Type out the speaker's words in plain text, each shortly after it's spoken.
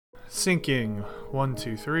Syncing. 1,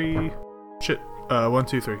 2, 3. Shit. 1,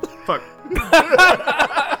 2, 3. Fuck.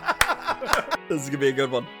 This is gonna be a good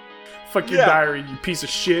one. Fuck your diary, you piece of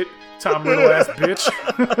shit. Tom Riddle ass bitch.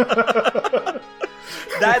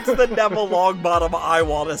 That's the Neville Longbottom I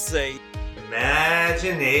want to see.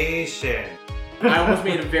 Imagination. I almost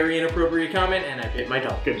made a very inappropriate comment and I bit my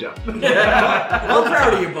tongue. Good job. I'm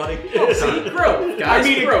proud of you, buddy. Oh, see? Growth.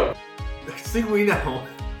 Guys, growth. Next thing we know,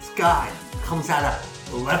 Sky comes out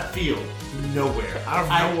of left field. Nowhere. Out of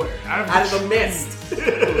nowhere. Out of the mist.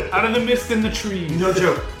 Out of the mist in the trees. No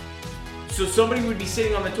joke. So somebody would be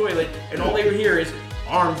sitting on the toilet and all they would hear is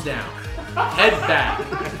arms down, head back,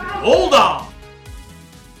 hold on.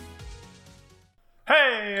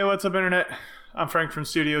 Hey, what's up, Internet? I'm Frank from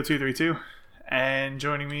Studio 232, and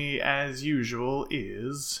joining me as usual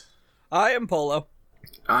is... I am Polo.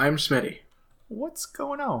 I'm Smitty. What's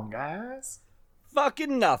going on, guys?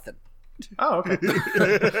 Fucking nothing. Oh, okay.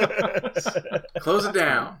 Close it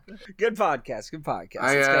down. Good podcast. Let's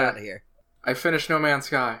get out of here. I finished No Man's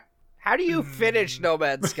Sky. How do you finish No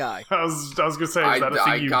Man's Sky? I was gonna say, is that a thing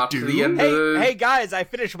I you got do? to the end of the... Hey guys, I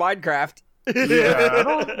finished Minecraft. Yeah,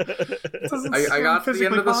 I got to the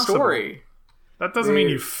end of the story. That doesn't mean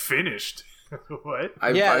you finished. What?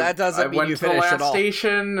 That doesn't mean you finished I went to the at all. last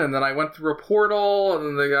station, and then I went through a portal, and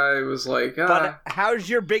then the guy was like, But how's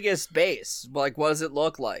your biggest base? Like, what does it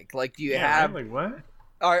look like? Like, do you have... Like, what?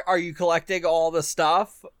 Are you collecting all the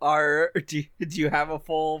stuff? Do you have a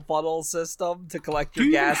full funnel system to collect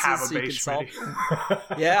your gases have a so you can base, sell?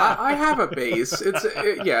 Smitty? Yeah. I have a base.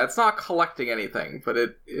 It's not collecting anything, but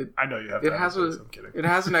it I know you have. it has I'm kidding. it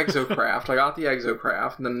has an exocraft. I got the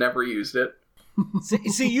exocraft and then never used it.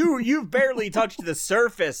 See, you've barely touched the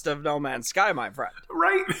surface of No Man's Sky, my friend.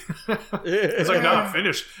 Right? It's like, no, I'm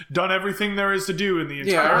finished. Done everything there is to do in the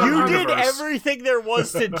entire You universe. did everything there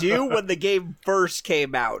was to do when the game first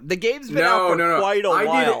came out. The game's been out for No. quite a while.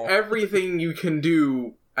 I did everything you can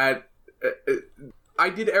do at... I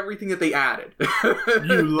did everything that they added.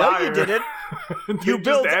 You liar. No, you didn't. They You just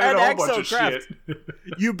built added an a whole bunch of exocraft. shit.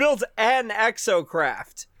 You built an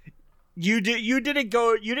exocraft. You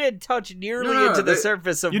didn't touch nearly into the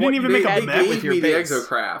surface of you what didn't even you make a had mech with gave your me the base.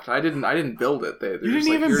 exocraft. I didn't build it. You didn't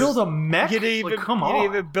even build a mech? You didn't even, come you on.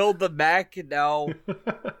 didn't even build the mech. No.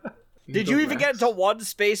 Did you even get into one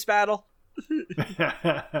space battle?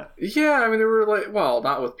 Yeah, I mean, there were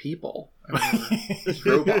not with people. I mean, just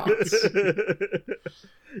robots.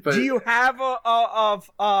 But Do you have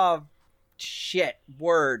a shit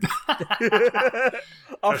word? a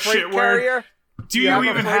freight shit word? carrier? Do you have a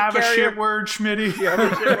even freight have a carrier? shit word, Schmitty? You have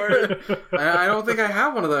a shit word? I don't think I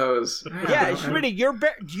have one of those. Yeah, Schmitty,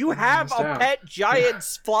 do you have a pet giant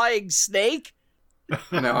flying snake?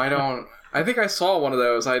 No, I don't. I think I saw one of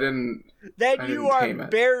those. I didn't You are tame it.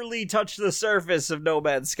 barely touched the surface of No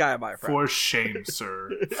Man's Sky, my friend. For shame, sir.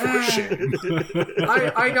 For shame.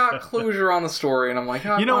 I got closure on the story, and I'm like,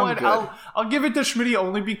 You know I'm what? good. I'll give it to Schmitty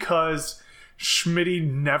only because Schmitty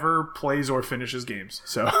never plays or finishes games.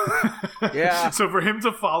 So Yeah. So for him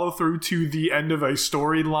to follow through to the end of a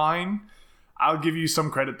storyline, I'll give you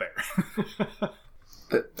some credit there.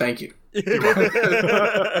 Thank you.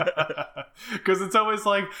 Because it's always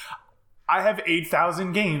like, I have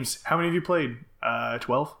 8,000 games. How many have you played?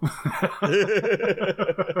 12?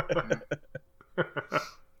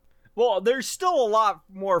 Well, there's still a lot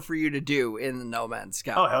more for you to do in the No Man's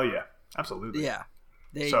Sky. Oh, hell yeah. Absolutely. Yeah.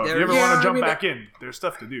 So if you ever want to jump back in, there's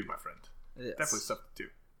stuff to do, my friend. Yes. Definitely stuff to do.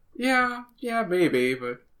 Yeah, maybe,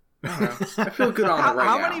 but I don't know. I feel good on it right now.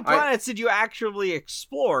 How many planets did you actually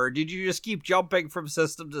explore? Did you just keep jumping from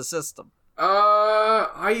system to system?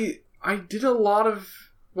 I did a lot of...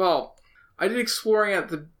 Well, I did exploring at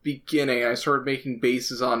the beginning. I started making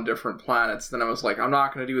bases on different planets. Then I was like, I'm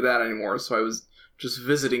not going to do that anymore. So I was just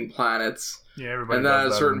visiting planets. Yeah, everybody And then does at a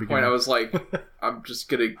that certain in the point, I beginning. was like, I'm just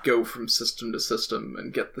going to go from system to system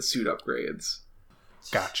and get the suit upgrades.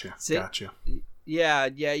 Gotcha. See? Gotcha. Yeah,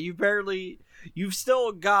 you've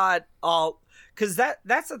still got because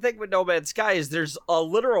that's the thing with No Man's Sky is there's a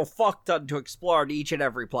literal fuck ton to explore on each and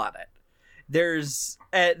every planet. There's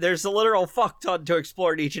a literal fuck ton to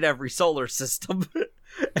explore in each and every solar system.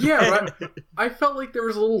 Yeah, but I felt like there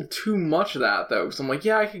was a little too much of that, though. So I'm like,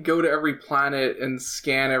 yeah, I could go to every planet and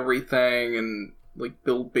scan everything and, like,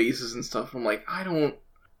 build bases and stuff. I'm like, I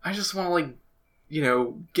just want to, like,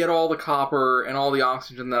 get all the copper and all the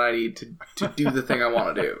oxygen that I need to do the thing I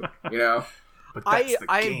want to do, But that's the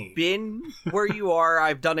I've game. been where you are.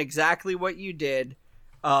 I've done exactly what you did.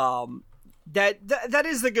 That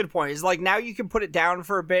is the good point. Is like now you can put it down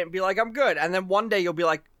for a bit and be like, I'm good. And then one day you'll be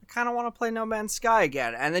like, I kind of want to play No Man's Sky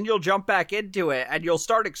again. And then you'll jump back into it and you'll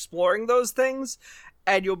start exploring those things.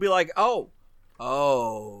 and you'll be like, oh.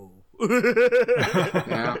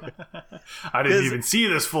 Yeah. I didn't even see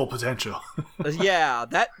this full potential. Yeah,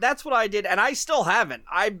 that's what I did, and I still haven't.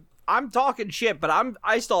 I'm talking shit, but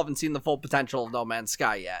I still haven't seen the full potential of No Man's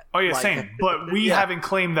Sky yet. Oh yeah, Like, same. But we haven't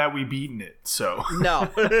claimed that we beaten it, so. No.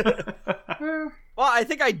 Well, I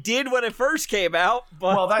think I did when it first came out.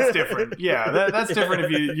 But... Well, that's different. Yeah, that's different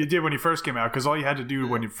if you did when you first came out, because all you had to do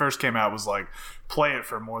when you first came out was like play it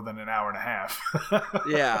for more than an hour and a half.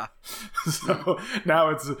 Yeah. So now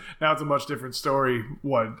it's a much different story.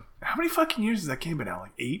 How many fucking years has that game been out?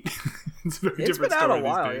 Like 8? It's a very different been out story a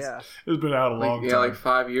while, these days. yeah. It's been out a long time. like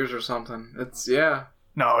 5 years or something.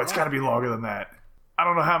 No, it's got to be longer than that. I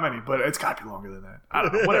don't know how many, but it's got to be longer than that. I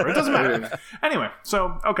don't know. Whatever. It doesn't matter. Anyway,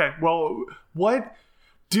 so, okay. Well, what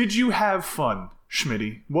did you have fun,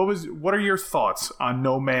 Schmitty? What are your thoughts on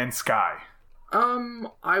No Man's Sky?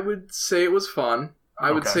 I would say it was fun.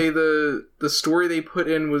 I would say the story they put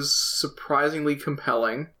in was surprisingly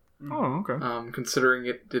compelling. Oh, okay. Considering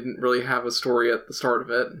it didn't really have a story at the start of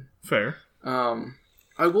it. Fair.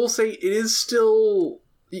 I will say it is still...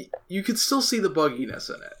 You could still see the bugginess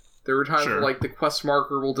in it. There were times where, like, the quest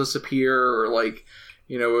marker will disappear, or, like,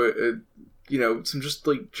 some just,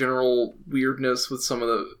 like, general weirdness with some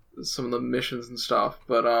of the missions and stuff.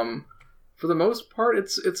 But, for the most part,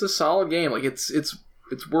 it's a solid game. Like, it's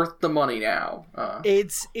worth the money now.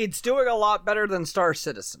 It's doing a lot better than Star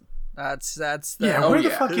Citizen. That's the... Yeah, where the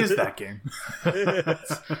fuck is that game?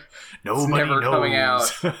 Nobody never knows. coming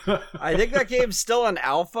out. I think that game's still in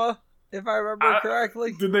alpha, if I remember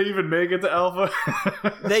correctly. Did they even make it to alpha?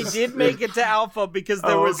 They did make it to alpha because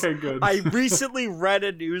there was... Okay, good. I recently read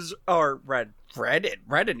a news... Or read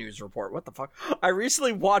a news report. What the fuck? I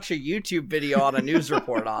recently watched a YouTube video on a news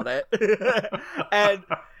report on it. And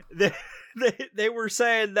they were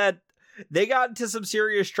saying that they got into some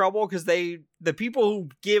serious trouble because the people who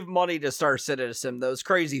give money to Star Citizen, those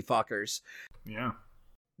crazy fuckers, Yeah.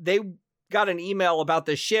 they got an email about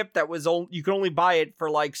the ship that was you could only buy it for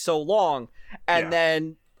like so long, and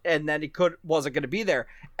then it wasn't going to be there,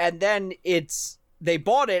 and then they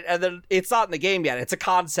bought it, and then it's not in the game yet. It's a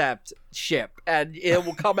concept ship, and it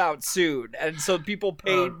will come out soon. And so people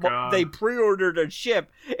paid, they pre-ordered a ship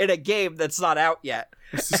in a game that's not out yet.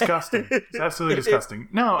 It's disgusting. It's absolutely disgusting.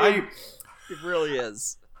 It really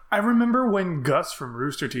is. I remember when Gus from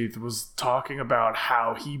Rooster Teeth was talking about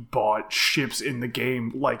how he bought ships in the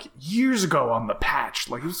game like years ago on the patch.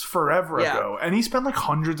 Like, it was forever ago. And he spent like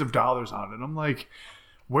hundreds of dollars on it. I'm like,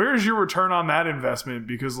 where's your return on that investment?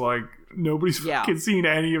 Because, like, nobody's fucking seen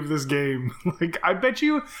any of this game. Like, I bet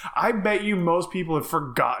you most people have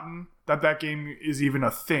forgotten that game is even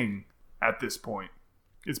a thing at this point.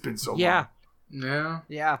 It's been so long. Yeah.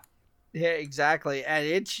 Yeah, exactly. And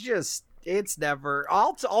it's never...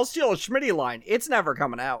 I'll steal a Schmitty line. It's never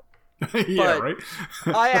coming out. Yeah, right?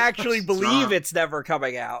 I actually believe it's never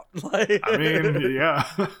coming out. Like, I mean, yeah.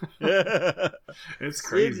 It's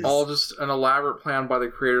crazy. All just an elaborate plan by the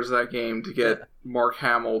creators of that game to get Mark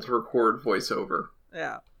Hamill to record voiceover.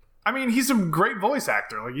 Yeah. I mean, he's a great voice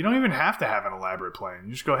actor. Like, you don't even have to have an elaborate plan.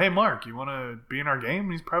 You just go, hey, Mark, you want to be in our game?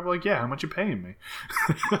 And he's probably like, yeah, how much you paying me?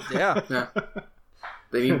 Yeah.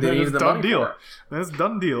 They need the done money deal. for it. That's a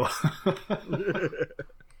done deal.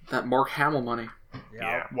 That Mark Hamill money.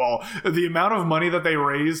 Yeah, well, the amount of money that they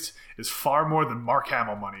raised is far more than Mark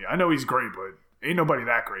Hamill money. I know he's great, but ain't nobody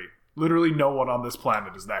that great. Literally no one on this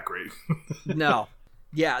planet is that great. No.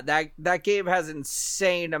 Yeah, that game has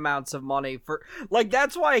insane amounts of money for, like,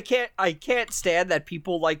 that's why I can't stand that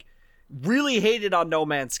people like really hated on No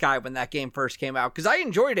Man's Sky when that game first came out, because I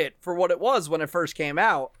enjoyed it for what it was when it first came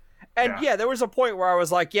out. And yeah, there was a point where I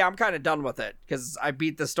was like, yeah, I'm kind of done with it, because I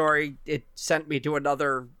beat the story, it sent me to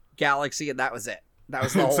another galaxy, and that was it. That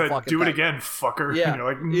was the whole fucking do thing. It again, fucker. Yeah. And you're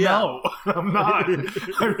like, no, I'm not.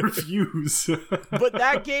 I refuse. But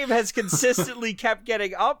that game has consistently kept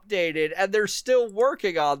getting updated, and they're still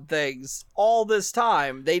working on things all this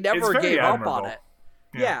time. They never gave up on it.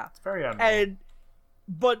 Yeah. It's very admirable.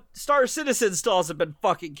 But Star Citizen still hasn't been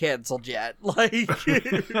fucking canceled yet. Like, because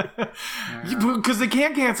they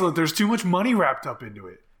can't cancel it. There's too much money wrapped up into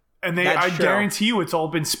it. And I guarantee you it's all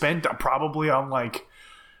been spent probably on, like,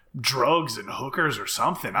 drugs and hookers or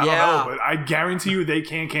something. I don't know, but I guarantee you they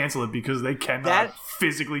can't cancel it because they cannot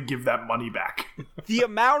physically give that money back. The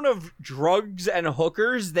amount of drugs and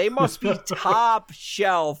hookers, they must be top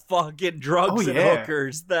shelf fucking drugs and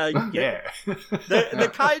hookers.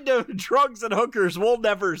 The kind of drugs and hookers we'll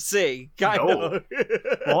never see. Of.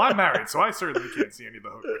 Well, I'm married, so I certainly can't see any of the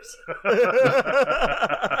hookers.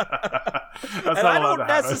 And I don't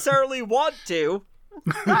necessarily want to.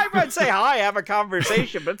 I might say hi, have a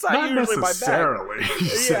conversation, but it's not usually my bag. Necessarily.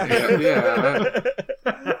 Yeah.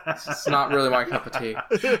 It's not really my cup of tea.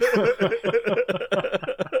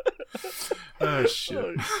 Oh,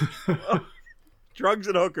 shit. Drugs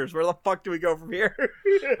and hookers. Where the fuck do we go from here?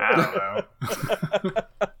 I don't know.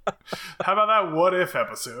 How about that What If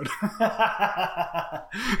episode?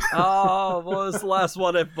 Oh, what was the last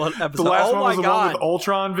What If episode? The last oh one my was the god! one with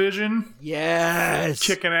Ultron Vision Yes,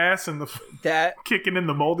 kicking ass in the kicking in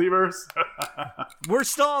the multiverse. We're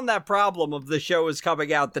still on that problem of the show is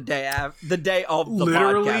coming out the day of the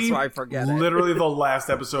Literally, podcast, so I forget it. Literally, the last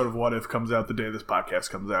episode of What If comes out the day this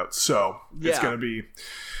podcast comes out. So it's Yeah. gonna be,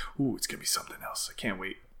 it's gonna be something else. I can't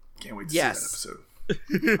wait. Can't wait to Yes. see that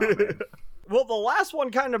episode. Oh, man. Well, the last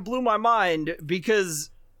one kind of blew my mind because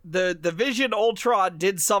the Vision Ultron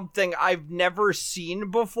did something I've never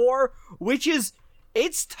seen before, which is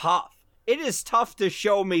it's tough. It is tough to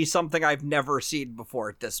show me something I've never seen before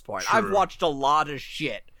at this point. True. I've watched a lot of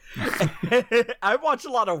shit. I've watched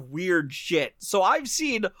a lot of weird shit. So I've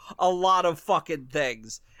seen a lot of fucking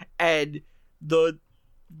things. And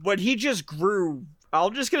when he just grew,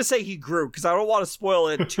 I'm just going to say he grew because I don't want to spoil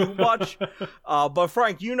it too much. But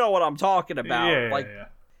Frank, you know what I'm talking about.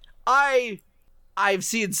 Yeah. I've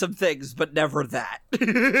seen some things, but never that.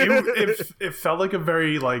 It felt like a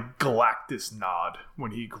very like Galactus nod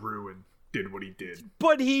when he grew and did what he did.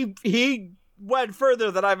 But he went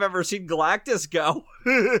further than I've ever seen Galactus go.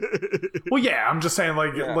 Well, yeah, I'm just saying,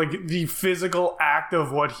 like the physical act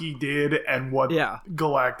of what he did and what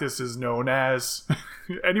Galactus is known as.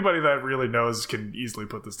 Anybody that really knows can easily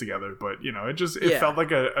put this together, but it felt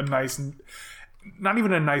like a nice, not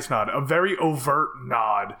even a nice nod, a very overt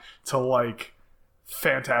nod to like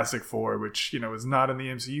Fantastic Four, which is not in the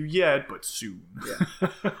MCU yet, but soon. Yeah.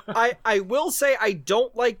 I will say I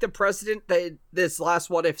don't like the precedent that this last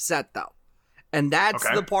What If set though. And that's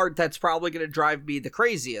the part that's probably going to drive me the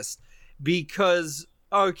craziest because,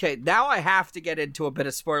 okay, now I have to get into a bit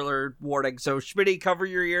of spoiler warning. So, Schmitty, cover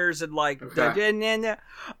your ears and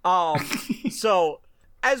so,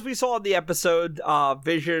 as we saw in the episode,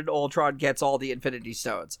 Vision Ultron gets all the Infinity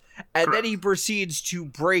Stones. And then he proceeds to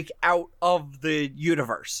break out of the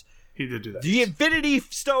universe. He did do that. The Infinity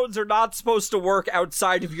Stones are not supposed to work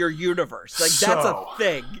outside of your universe. Like, that's a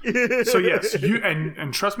thing. So yes, you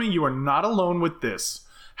and trust me, you are not alone with this.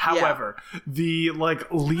 However, the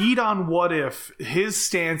lead on What If, his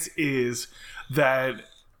stance is that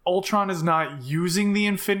Ultron is not using the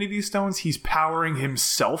Infinity Stones, he's powering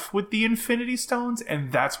himself with the Infinity Stones,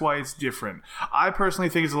 and that's why it's different. I personally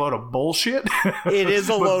think it's a load of bullshit. It is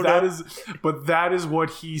a load but that is what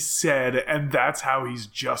he said, and that's how he's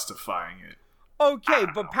justifying it. Okay,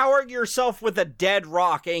 but powering yourself with a dead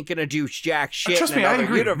rock ain't gonna do jack shit. Trust me, I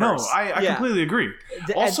agree. Universe. No, I completely agree.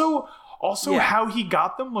 Also, how he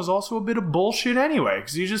got them was also a bit of bullshit anyway,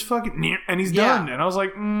 because he just fucking and he's done. And I was like,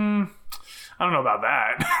 I don't know about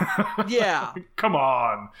that. Yeah. Come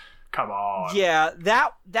on. Yeah,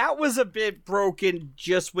 that was a bit broken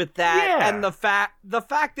just with that, and the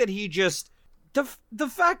fact that he just the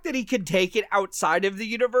fact that he could take it outside of the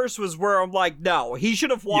universe was where I'm like, no, he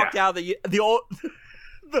should have walked out of the old.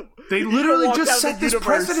 They literally just set this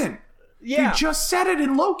precedent. Yeah, they just said it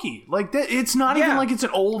in Loki. Like that, it's not even like it's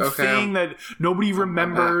an old thing that nobody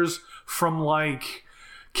remembers from like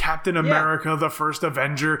Captain America, the first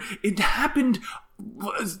Avenger. It happened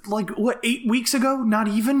like 8 weeks ago? Not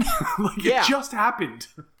even. It just happened.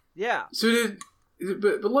 Yeah. So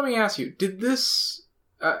but let me ask you, did this?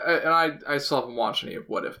 And I still haven't watched any of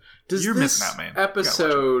What If. Does this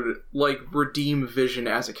episode redeem Vision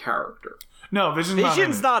as a character? No,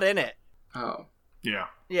 Vision's not in it. Oh. Yeah.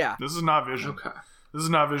 Yeah. This is not Vision. Okay. This is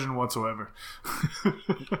not Vision whatsoever.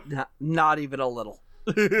 Not even a little.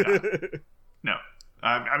 No.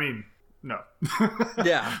 I mean, no.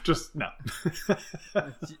 Yeah. Just no.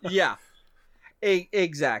 Yeah.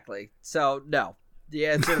 Exactly. So, no. The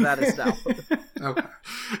answer to that is no. Okay.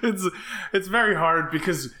 It's very hard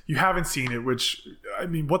because you haven't seen it, which, I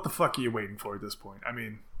mean, what the fuck are you waiting for at this point? I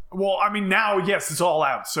mean, now, yes, it's all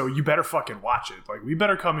out, so you better fucking watch it. Like, we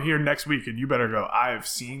better come here next week and you better go, I've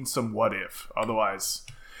seen some What If. Otherwise,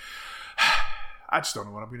 I just don't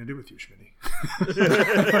know what I'm going to do with you, Schmitty.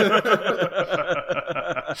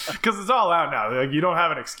 Because it's all out now. Like, you don't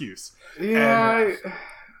have an excuse. Yeah.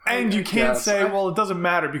 And you can't say, well, it doesn't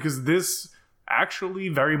matter because this actually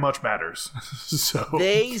very much matters. So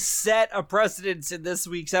they set a precedence in this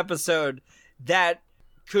week's episode that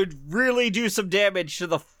could really do some damage to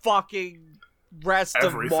the fucking rest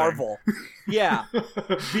of Marvel. Yeah.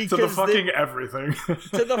 To the fucking everything.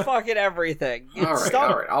 To the fucking everything. All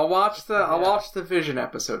right. I'll watch the Vision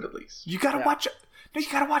episode at least. You gotta watch it. No, you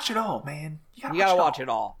gotta watch it all, man. You gotta watch it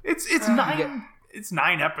all. It's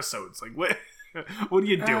 9 episodes. Like what? What are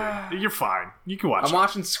you doing? You're fine. You can watch. I'm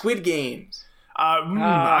watching Squid Games.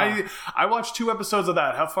 I watched 2 episodes of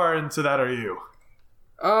that. How far into that are you?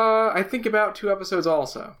 I think about 2 episodes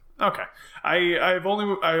also. Okay. I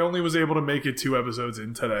only was able to make it 2 episodes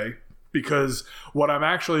in today because what I'm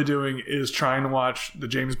actually doing is trying to watch the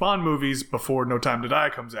James Bond movies before No Time to Die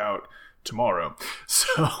comes out tomorrow.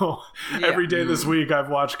 So every day this week I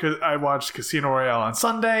watched Casino Royale on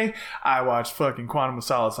Sunday. I watched fucking Quantum of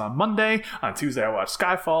Solace on Monday. On Tuesday I watched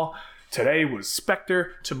Skyfall. Today was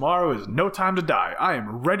Spectre. Tomorrow is No Time to Die. I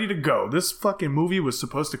am ready to go. This fucking movie was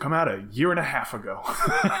supposed to come out a year and a half ago.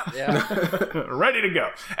 Yeah. Ready to go.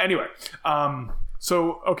 Anyway,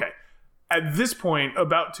 so, okay. At this point,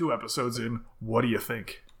 about 2 episodes in, what do you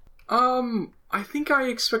think? I think I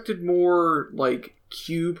expected more like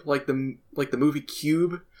Cube, like the movie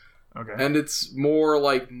Cube. Okay. And it's more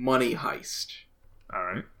like Money Heist. All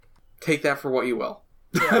right. Take that for what you will.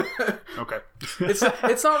 Yeah. Okay.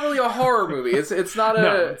 It's not really a horror movie. It's not a.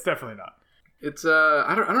 No, it's definitely not. It's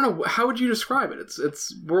I don't know, how would you describe it?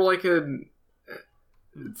 It's more like a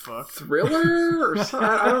thriller or something.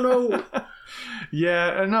 I don't know.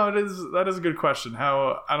 Yeah, no, it is. That is a good question.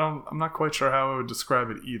 I'm not quite sure how I would describe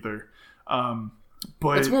it either.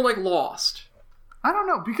 But it's more like Lost. I don't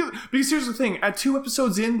know, because here's the thing. At 2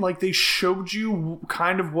 episodes in, like, they showed you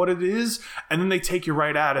kind of what it is, and then they take you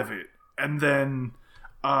right out of it. And then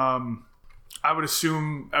I would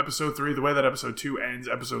assume episode 3, the way that episode 2 ends,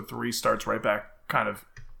 episode 3 starts right back kind of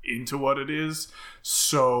into what it is.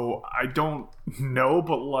 So I don't know,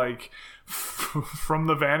 but like from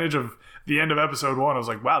the vantage of the end of episode 1, I was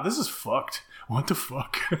like, wow, this is fucked. What the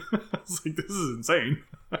fuck? I was like, this is insane.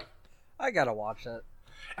 I gotta watch it.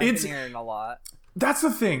 I've been hearing a lot. That's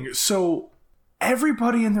the thing. So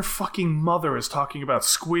everybody and their fucking mother is talking about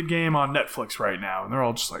Squid Game on Netflix right now. And they're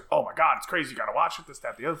all just like, oh my God, it's crazy. You gotta watch it, this,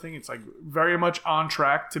 that, the other thing. It's like very much on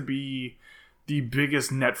track to be the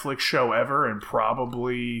biggest Netflix show ever. And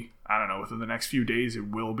probably, I don't know, within the next few days it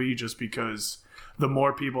will be, just because the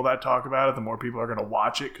more people that talk about it, the more people are going to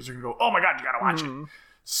watch it because they're going to go, oh my God, you gotta watch it.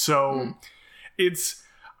 So it's,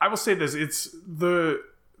 I will say this, it's the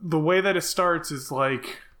way that it starts is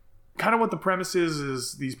like, kind of what the premise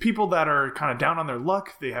is these people that are kind of down on their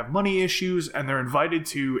luck, they have money issues, and they're invited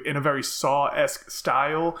to, in a very Saw-esque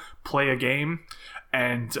style, play a game.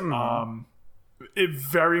 And it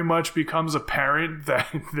very much becomes apparent that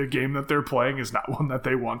the game that they're playing is not one that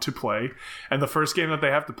they want to play. And the first game that they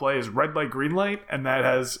have to play is red light, green light, and that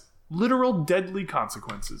has literal deadly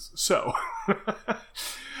consequences. So,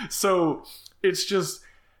 so it's just,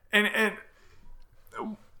 and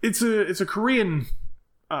it's a Korean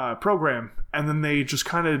program, and then they just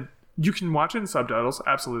kind of, you can watch it in subtitles,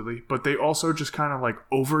 absolutely, but they also just kind of like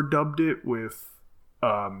overdubbed it with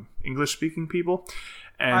English speaking people.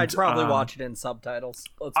 And I'd probably watch it in subtitles.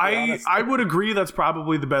 Let's be honest. I would agree that's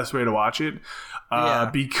probably the best way to watch it,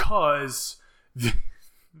 because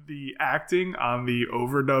the acting on the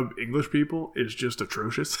overdubbed English people is just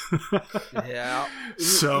atrocious. Yeah.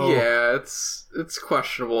 So yeah, it's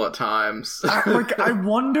questionable at times. I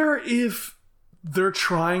wonder if they're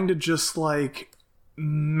trying to just like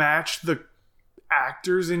match the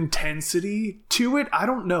actor's intensity to it. I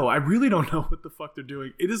don't know. I really don't know what the fuck they're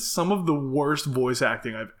doing. It is some of the worst voice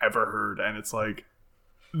acting I've ever heard, and it's like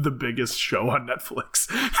the biggest show on Netflix.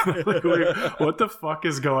 Like, wait, what the fuck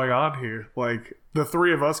is going on here? Like, the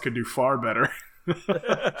 3 of us could do far better.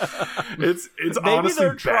 It's maybe honestly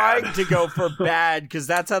they're bad. trying to go for bad because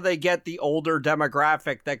that's how they get the older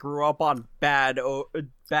demographic that grew up on bad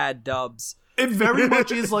dubs. It very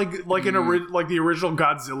much is like like the original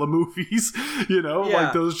Godzilla movies, you know, Yeah.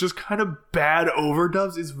 like those just kind of bad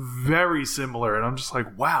overdubs is very similar, and I'm just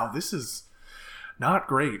like, wow, this is not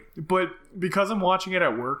great. But because I'm watching it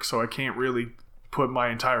at work, so I can't really put my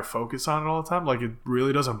entire focus on it all the time. Like, it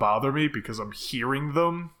really doesn't bother me because I'm hearing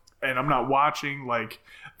them, and I'm not watching like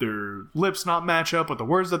their lips not match up with the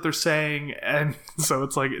words that they're saying, and so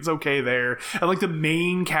it's like it's okay there. And like the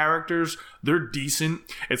main characters, they're decent.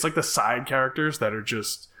 It's like the side characters that are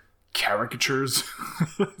just caricatures.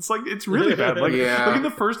 It's like, it's really bad. Like, like in the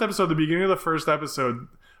first episode, the beginning of the first episode,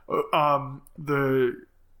 the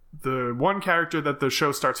one character that the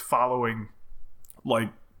show starts following, like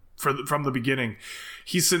from the beginning,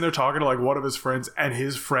 he's sitting there talking to like one of his friends, and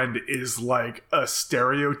his friend is like a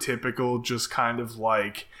stereotypical, just kind of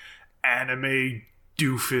like anime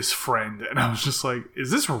doofus friend, and I was just like, is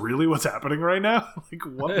this really what's happening right now? Like,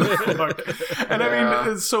 what the fuck? And I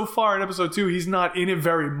mean, so far in episode 2, he's not in it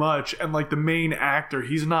very much, and like the main actor,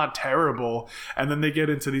 he's not terrible, and then they get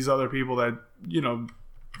into these other people that, you know,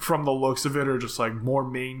 from the looks of it are just like more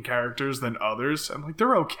main characters than others, and like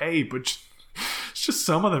they're okay, but it's just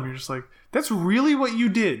some of them you're just like, that's really what you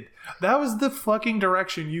did. That was the fucking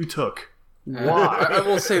direction you took. Why? I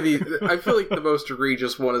will say I feel like the most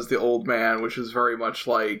egregious one is the old man, which is very much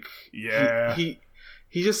like he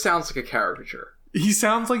just sounds like a caricature. He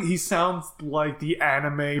sounds like the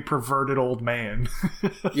anime perverted old man.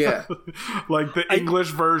 Yeah. Like the English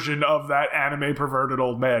version of that anime perverted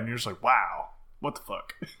old man. You're just like, wow. What the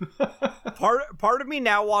fuck? Part of me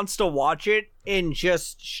now wants to watch it in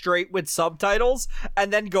just straight with subtitles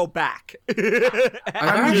and then go back.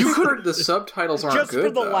 I mean, you heard the subtitles aren't just good, for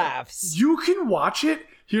the though. laughs. You can watch it.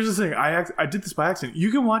 Here's the thing. I did this by accident. You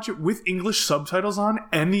can watch it with English subtitles on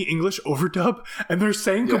and the English overdub, and they're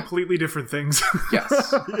saying completely different things.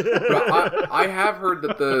 Yes. But I have heard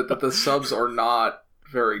that the subs are not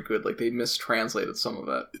very good. Like, they mistranslated some of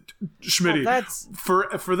it. Schmitty,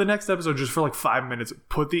 for the next episode, just for like 5 minutes,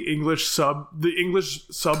 put the English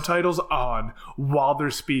subtitles on while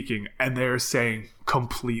they're speaking, and they're saying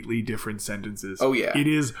completely different sentences. Oh yeah, it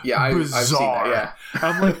is bizarre. I've seen that, yeah.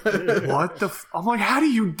 I'm like, what the? I'm like, how do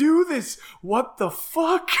you do this? What the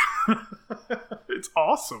fuck? It's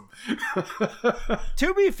awesome.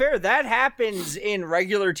 To be fair, that happens in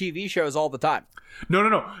regular TV shows all the time.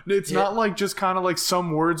 No. It's not like just kind of like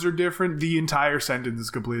some words are different. The entire sentence is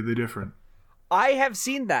completely different. I have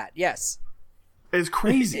seen that, yes. It's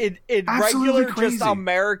crazy. In Absolutely regular, crazy. just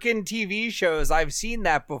American TV shows, I've seen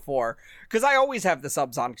that before. Because I always have the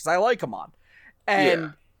subs on, because I like them on.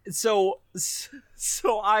 And so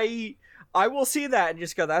I will see that and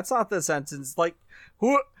just go, that's not the sentence. Like,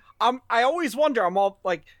 I always wonder, I'm all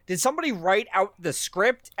like, did somebody write out the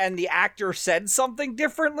script and the actor said something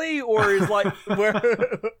differently? Or is like,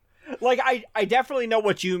 like, I definitely know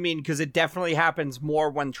what you mean, because it definitely happens more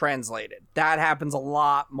when translated. That happens a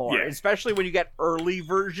lot more, especially when you get early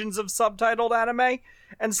versions of subtitled anime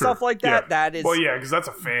and stuff like that. That is... Well, yeah, because that's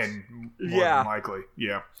a fan more than likely.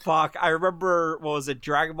 Yeah. Fuck, I remember, what was it,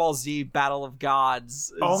 Dragon Ball Z Battle of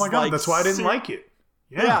Gods. Oh my god, that's why I didn't like it.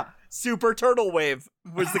 Yeah. Super Turtle Wave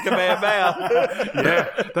was the Kamehameha.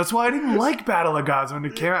 Yeah, that's why I didn't like Battle of Gods when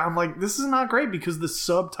it came out. I'm like, this is not great, because the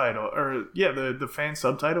subtitle, or the fan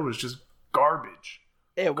subtitle was just garbage.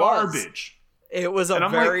 It garbage. It was a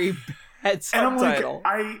very bad subtitle. And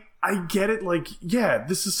I'm like, I get it, like, yeah,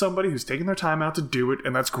 this is somebody who's taking their time out to do it,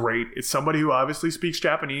 and that's great. It's somebody who obviously speaks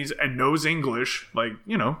Japanese and knows English. Like,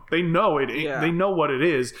 you know, they know it. They know what it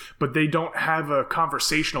is, but they don't have a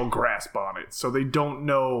conversational grasp on it. So they don't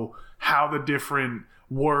know how the different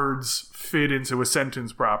words fit into a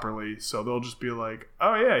sentence properly. So they'll just be like,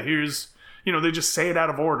 oh yeah, here's, you know, they just say it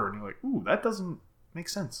out of order. And you're like, ooh, that doesn't make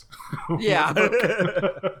sense. Yeah.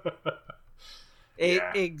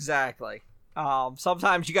 Exactly.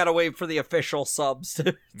 Sometimes you gotta wait for the official subs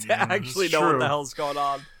to actually know what the hell's going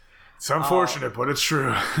on. It's unfortunate, but it's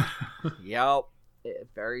true. Yep.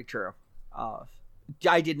 Very true.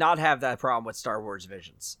 I did not have that problem with Star Wars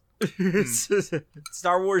Visions.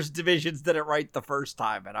 Star Wars Divisions didn't write the first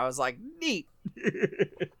time, and I was like, neat.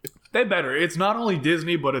 They better. It's not only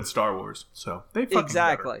Disney, but it's Star Wars. So they fucking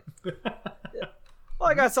exactly.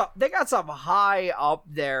 Well, they got some high up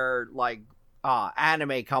there, like,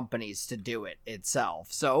 anime companies to do it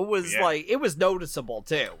itself. So it was like, it was noticeable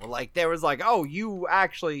too. Like, there was like, oh, you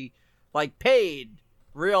actually like paid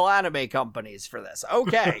real anime companies for this.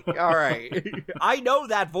 Okay. All right. I know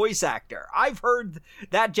that voice actor. I've heard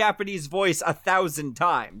that Japanese voice 1,000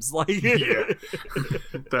 times. Like, yeah,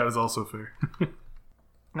 that is also fair.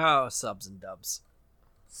 Oh, subs and dubs.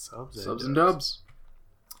 Subs and dubs.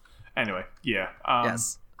 Anyway, yeah.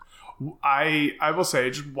 Yes. I will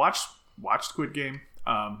say, just watch Squid Game.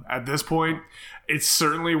 At this point, it's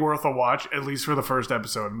certainly worth a watch, at least for the first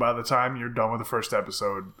episode. And by the time you're done with the first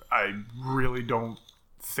episode, I really don't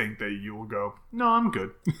think that you will go, no, I'm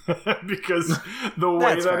good. Because the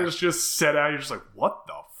way that it's just set out, you're just like, what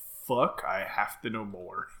the fuck? I have to know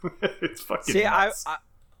more. It's fucking nuts.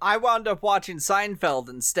 I wound up watching Seinfeld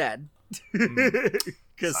instead.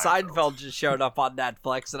 Because Seinfeld just showed up on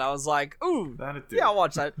Netflix, and I was like, ooh, yeah, I'll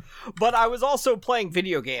watch that. But I was also playing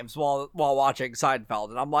video games while watching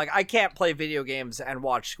Seinfeld, and I'm like, I can't play video games and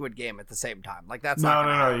watch Squid Game at the same time. Like, that's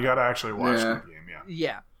no, you gotta actually watch Squid Game,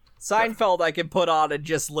 yeah. Seinfeld I can put on and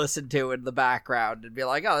just listen to in the background and be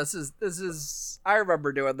like, oh, this is I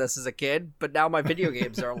remember doing this as a kid, but now my video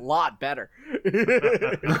games are a lot better.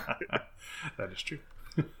 That is true.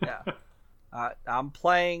 Yeah. I'm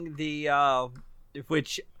playing the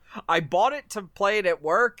which I bought it to play it at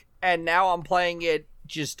work, and now I'm playing it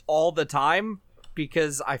just all the time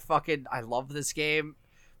because I love this game.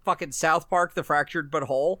 Fucking South Park: The Fractured But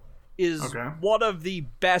Whole is one of the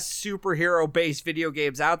best superhero-based video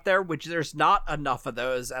games out there, which there's not enough of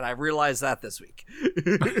those, and I realized that this week.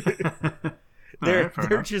 They're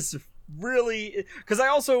just really, because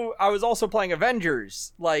I was also playing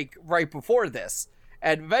Avengers like right before this,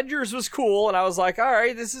 and Avengers was cool, and I was like, all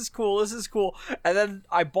right, this is cool, and then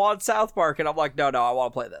I bought South Park, and I'm like, no, I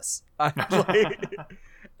want to play this. And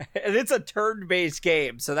it's a turn-based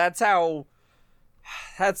game, so that's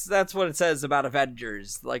what it says about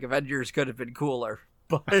Avengers. Like, Avengers could have been cooler.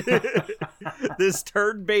 But this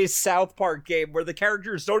turn-based South Park game where the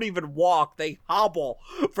characters don't even walk, they hobble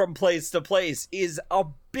from place to place, is a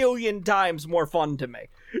billion times more fun to me.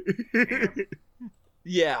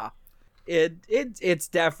 Yeah. It's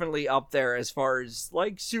definitely up there as far as,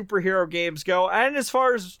 like, superhero games go, and as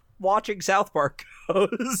far as watching South Park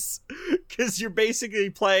goes. Because you're basically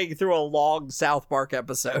playing through a long South Park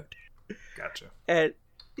episode. Gotcha. And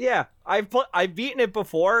yeah, I've beaten it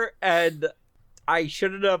before, and I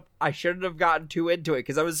shouldn't have gotten too into it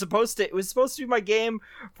because it was supposed to be my game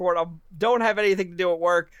for when I don't have anything to do at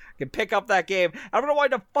work. I can pick up that game. I'm gonna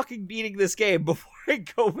wind up fucking beating this game before I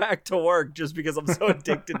go back to work just because I'm so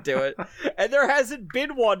addicted to it. And there hasn't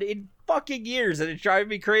been one in fucking years, and it's driving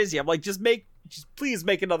me crazy. I'm like, just please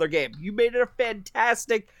make another game. You made it a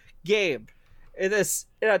fantastic game in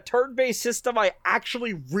a turn-based system I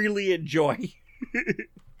actually really enjoy.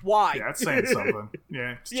 Why? Yeah, that's saying something.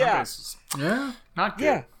 Yeah. Yeah. Not good.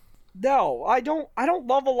 Yeah. No, I don't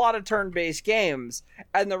love a lot of turn-based games.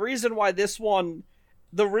 And the reason why this one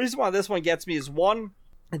gets me is, one,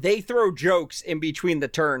 they throw jokes in between the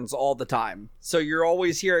turns all the time. So you're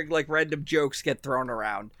always hearing like random jokes get thrown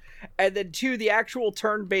around. And then two, the actual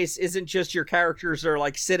turn-based isn't just your characters are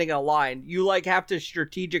like sitting in a line. You like have to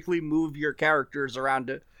strategically move your characters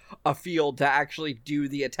around a field to actually do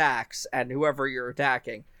the attacks and whoever you're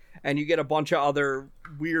attacking. And you get a bunch of other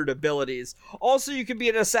weird abilities. Also, you can be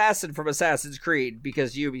an assassin from Assassin's Creed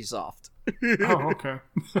because Ubisoft. Oh, okay.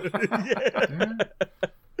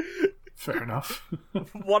 Fair enough.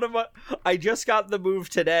 I just got the move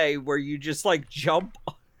today where you just like jump.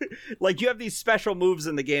 Like, you have these special moves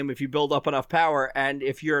in the game if you build up enough power, and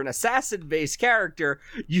if you're an assassin-based character,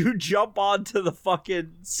 you jump onto the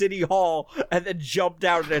fucking city hall and then jump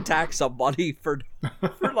down and attack somebody for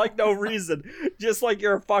like no reason, just like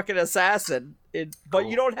you're a fucking assassin. But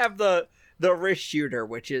you don't have the wrist shooter,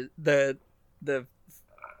 which is the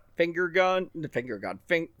finger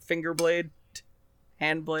blade,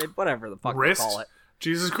 hand blade, whatever the fuck wrist? they call it.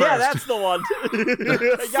 Jesus Christ. Yeah, that's the one.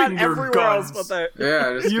 I got everywhere guns. else but there.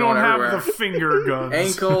 Yeah, just you going don't everywhere. have the finger guns.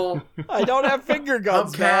 Ankle. I don't have finger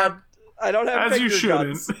guns, man. I don't have As finger you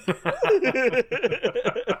shouldn't. guns.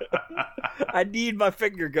 I need my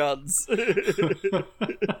finger guns.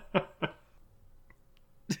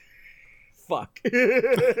 Fuck.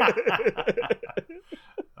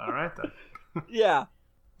 All right, then. Yeah.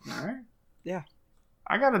 All right. Yeah.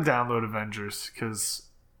 I gotta download Avengers because,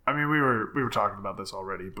 I mean, we were talking about this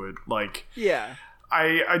already, but like, Yeah.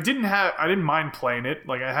 I didn't mind playing it.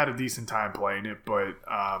 Like, I had a decent time playing it, but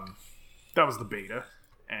that was the beta,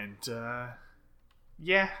 and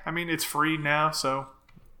yeah, I mean, it's free now, so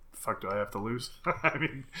fuck do I have to lose? I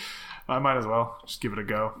mean, I might as well just give it a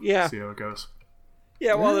go. Yeah. See how it goes.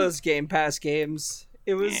 Yeah, one of those Game Pass games.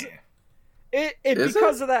 It was Yeah. it Is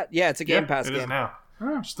because of that. Yeah, it's a Game Pass it game. is now.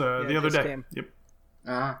 Just the other this day. game. Yep.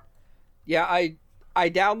 Yeah, I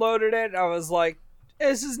downloaded it. I was like,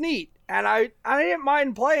 this is neat, and I didn't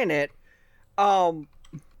mind playing it.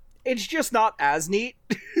 It's just not as neat.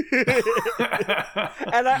 And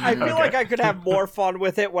I feel like I could have more fun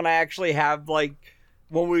with it when I actually have, like,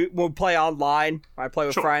 when we play online, when I play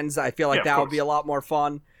with friends, I feel like that would be a lot more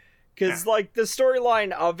fun. Because, like, the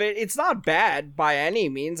storyline of it, it's not bad by any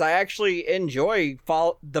means. I actually enjoy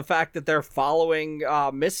the fact that they're following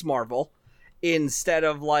Miss Marvel instead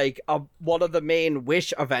of, like, one of the main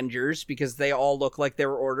Wish Avengers, because they all look like they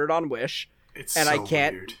were ordered on Wish. It's and so I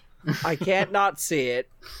can't weird. I can't not see it.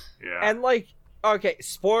 Yeah. And, like, okay,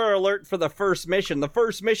 spoiler alert for the first mission. The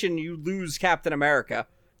first mission, you lose Captain America.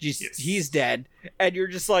 He's dead. And you're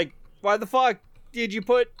just like, why the fuck did you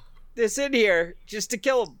put this in here just to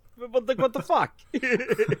kill him? What the fuck?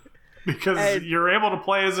 Because you're able to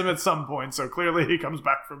play as him at some point, so clearly he comes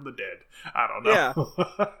back from the dead. I don't know.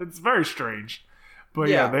 Yeah. It's very strange. But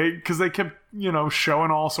because they kept,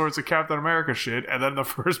 showing all sorts of Captain America shit, and then the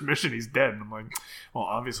first mission he's dead. And I'm like, well,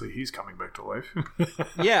 obviously he's coming back to life.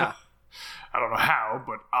 Yeah. I don't know how,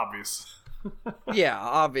 but obvious. Yeah,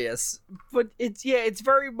 obvious. But it's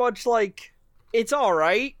very much like, it's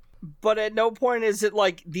alright, but at no point is it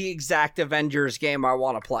like the exact Avengers game I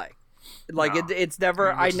want to play. Like, No. it's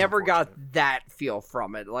never, I Which is never got unfortunate. that feel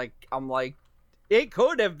from it. Like, I'm like, it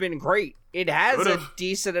could have been great. It has a Could've.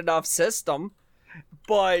 decent enough system,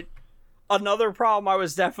 but another problem I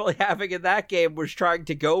was definitely having in that game was trying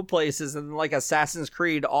to go places and like Assassin's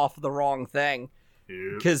Creed off the wrong thing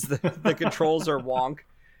Yep. because the controls are wonk.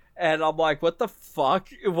 And I'm like, what the fuck?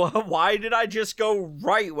 Why did I just go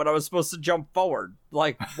right when I was supposed to jump forward?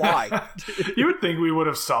 Like, why? You would think we would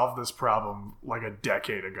have solved this problem like a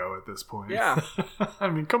decade ago at this point. Yeah. I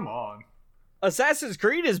mean, come on. Assassin's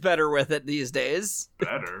Creed is better with it these days.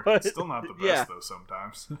 Better. But- Still not the best, yeah. though,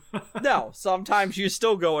 sometimes. No, sometimes you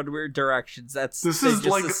still go in weird directions. That's This just is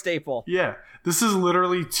like- a staple. Yeah. This is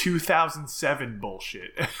literally 2007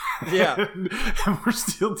 bullshit. Yeah. and we're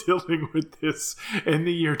still dealing with this in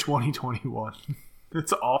the year 2021.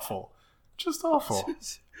 It's awful. Just awful.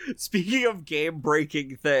 Speaking of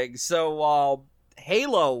game-breaking things, so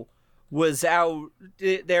Halo was out.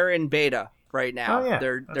 They're in beta right now. Oh, yeah,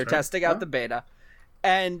 They're that's right. testing out the beta,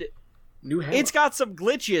 and New Halo. it's got some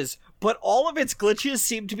glitches, but all of its glitches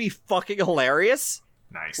seem to be fucking hilarious.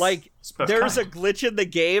 Nice. Like, It's best there's a kind. glitch in the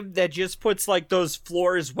game that just puts, like, those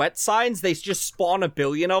floors wet signs. They just spawn 1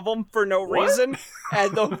 billion of them for no What? reason,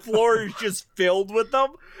 and the floor is just filled with them.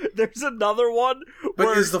 There's another one But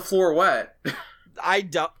where is the floor wet? I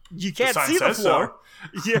don't. You can't sign see the says floor.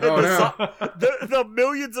 Yeah, Oh, the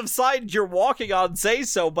millions of signs you're walking on say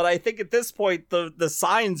so, but I think at this point the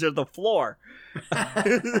signs are the floor.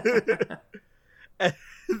 And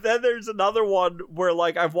then there's another one where,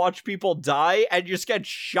 like, I've watched people die and just get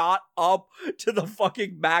shot up to the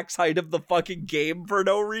fucking max height of the fucking game for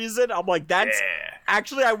no reason. I'm like, that's Yeah.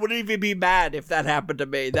 actually, I wouldn't even be mad if that happened to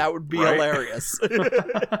me. That would be Right? hilarious.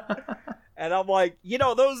 And I'm like,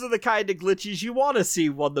 those are the kind of glitches you want to see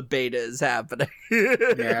when the beta is happening.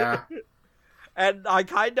 Yeah. And I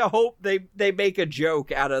kind of hope they make a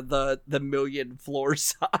joke out of the million floor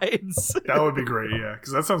signs. That would be great, yeah,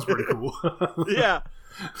 because that sounds pretty cool. Yeah.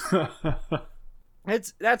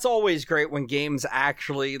 That's always great when games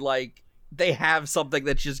actually, like, they have something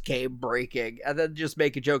that's just game breaking and then just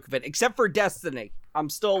make a joke of it. Except for Destiny. I'm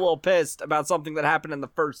still a little pissed about something that happened in the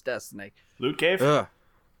first Destiny. Loot Cave? Ugh.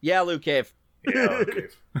 Yeah, Luke Cave. Yeah, Loot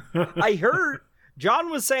Cave. I heard John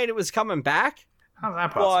was saying it was coming back, How's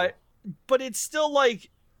that possible? but it's still like,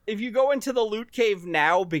 if you go into the Loot Cave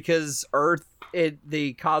now because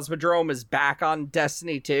the Cosmodrome is back on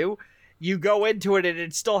Destiny 2, you go into it and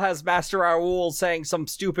it still has Master Raoul saying some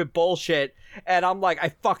stupid bullshit, and I'm like, I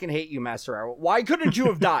fucking hate you, Master Raoul. Why couldn't you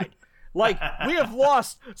have died? Like, we have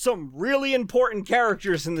lost some really important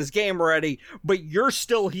characters in this game already, but you're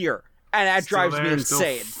still here. And that Still drives me there, still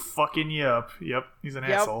insane. Fucking you up. Yep, he's an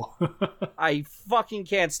Yep. asshole. I fucking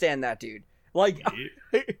can't stand that dude. Like,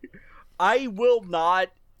 I will not,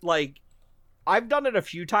 like, I've done it a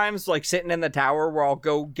few times, like, sitting in the tower where I'll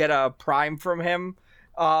go get a prime from him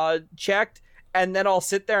checked, and then I'll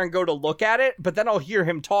sit there and go to look at it, but then I'll hear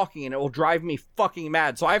him talking, and it will drive me fucking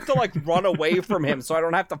mad. So I have to, like, run away from him so I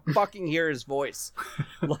don't have to fucking hear his voice.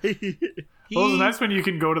 Like, Well, it's nice when you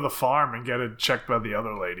can go to the farm and get it checked by the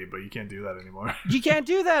other lady, but you can't do that anymore. You can't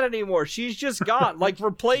do that anymore. She's just gone. Like,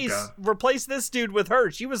 replace this dude with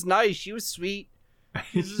her. She was nice. She was sweet.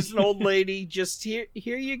 She's just an old lady. Just here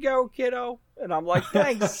you go, kiddo. And I'm like,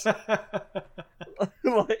 thanks.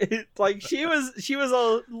 Like, she was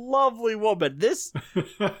a lovely woman. This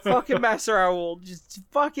fucking Master Owl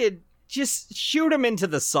just shoot him into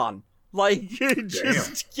the sun. Like,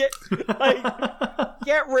 just get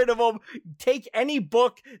rid of him. Take any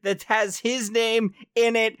book that has his name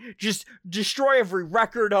in it. Just destroy every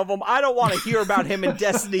record of him. I don't want to hear about him in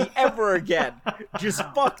Destiny ever again. Just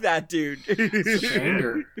fuck that dude.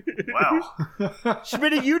 Anger. Wow.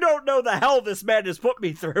 Schmitty, you don't know the hell this man has put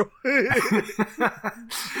me through.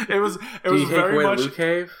 It was Do you take very away much. Loot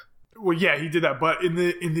Cave? Well, yeah, he did that. But in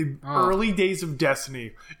the early days of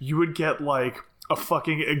Destiny, you would get like a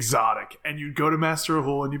fucking exotic, and you'd go to Master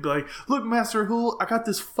Rahul and you'd be like, "Look, Master Rahul, I got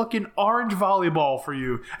this fucking orange volleyball for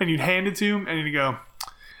you," and you'd hand it to him, and he'd go,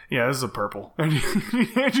 "Yeah, this is a purple," and he'd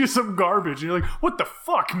hand you some garbage, and you're like, "What the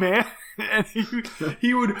fuck, man?" And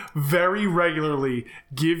he would very regularly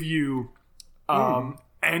give you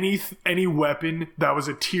any weapon that was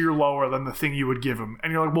a tier lower than the thing you would give him,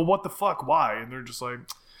 and you're like, "Well, what the fuck? Why?" And they're just like,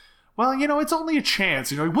 "Well, it's only a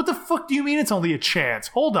chance." And you're like, "What the fuck do you mean it's only a chance?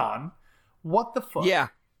 Hold on. What the fuck?" Yeah.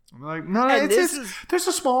 I'm like, no, And there's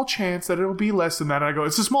a small chance that it'll be less than that. And I go,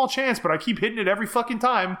 it's a small chance, but I keep hitting it every fucking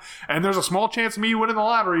time. And there's a small chance of me winning the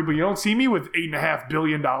lottery, but you don't see me with $8.5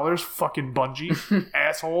 billion. Fucking Bungie.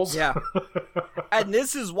 Assholes. Yeah. And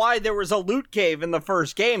this is why there was a loot cave in the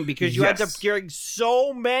first game, because you had to giving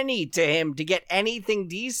so many to him to get anything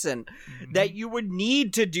decent that you would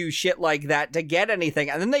need to do shit like that to get anything.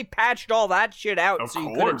 And then they patched all that shit out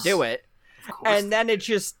you couldn't do it. And then it's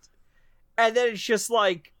just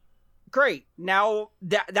like, great. Now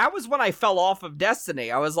that was when I fell off of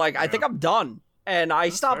Destiny. I was like, I think I'm done. And I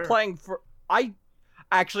stopped playing I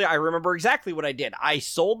remember exactly what I did. I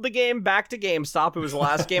sold the game back to GameStop. It was the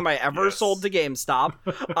last game I ever sold to GameStop.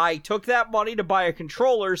 I took that money to buy a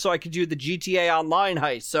controller so I could do the GTA Online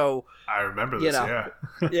heist. So I remember this,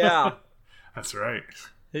 Yeah. That's right.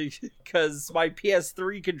 Because my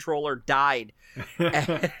PS3 controller died.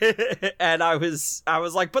 And I was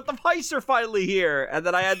like, but the heists are finally here. And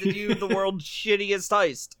then I had to do the world's shittiest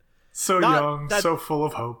heist. So young, so full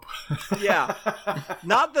of hope. Yeah.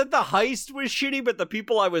 Not that the heist was shitty, but the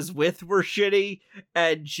people I was with were shitty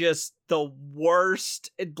and just the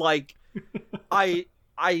worst. Like, I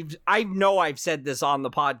know I've said this on the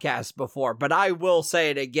podcast before, but I will say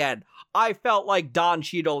it again. I felt like Don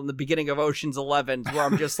Cheadle in the beginning of Ocean's 11, where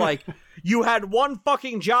I'm just like, you had one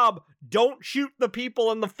fucking job, don't shoot the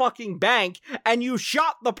people in the fucking bank, and you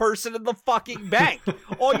shot the person in the fucking bank.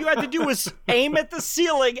 All you had to do was aim at the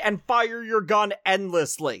ceiling and fire your gun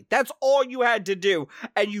endlessly. That's all you had to do,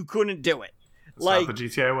 and you couldn't do it. It's not the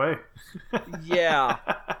GTA way. Yeah.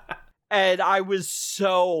 And I was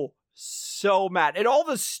so mad. And all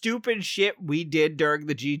the stupid shit we did during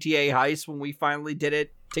the GTA heist when we finally did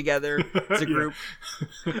it together as a group,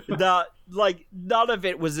 none of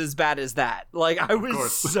it was as bad as that. Like, I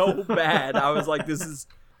was so mad. I was like,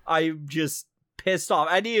 I'm just pissed off.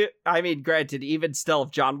 I mean, granted, even still,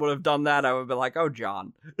 if John would have done that, I would have been like, oh,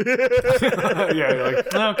 John. Yeah, you're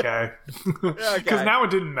like, okay. Because now it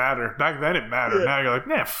didn't matter. Back then it mattered. Now you're like,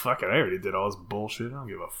 nah, fuck it. I already did all this bullshit. I don't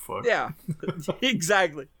give a fuck. Yeah,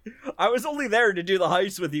 exactly. I was only there to do the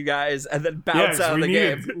heist with you guys and then bounce out of the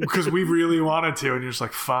game. Because we really wanted to, and you're just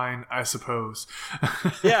like, fine, I suppose.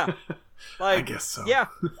 Yeah. Like, I guess so. Yeah,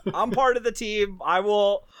 I'm part of the team. I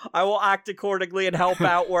will act accordingly and help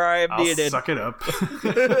out where I am needed. Suck it up.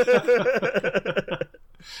 And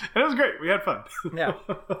it was great. We had fun.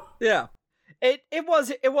 Yeah. It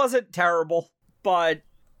wasn't terrible, but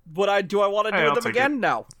do I want to do them again?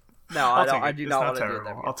 No, I don't. I do not want to do them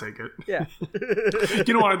again. I'll take it. Yeah. You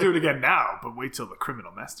don't want to do it again now, but wait till the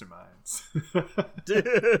criminal masterminds.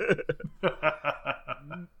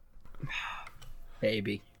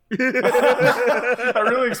 Baby. I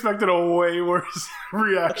really expected a way worse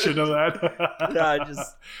reaction to that. Yeah,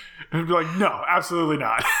 I'd be like, no, absolutely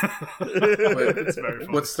not. It's very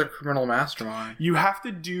funny. What's the criminal mastermind? You have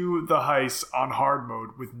to do the heist on hard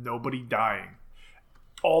mode with nobody dying.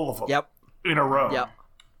 All of them. Yep. In a row. Yep.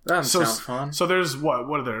 That sounds fun. So there's what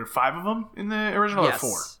are there, 5 of them in the original? Yes.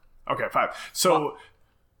 Or 4? Okay, 5. So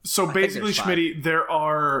basically, Schmitty,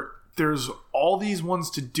 there's all these ones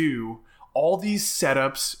to do, all these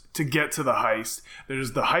setups to get to the heist.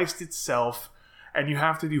 There's the heist itself, and you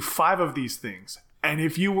have to do 5 of these things. And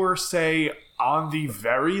if you were, say, on the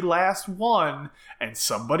very last one and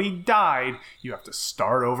somebody died, you have to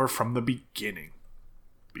start over from the beginning.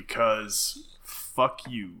 Because fuck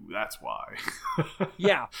you, that's why.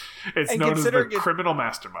 Yeah. It's known as the criminal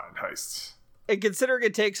mastermind heists. And considering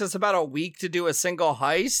it takes us about a week to do a single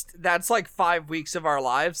heist, that's like 5 weeks of our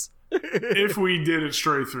lives. If we did it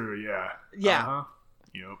straight through, yeah. Yeah. Uh-huh.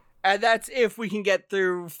 Yep. And that's if we can get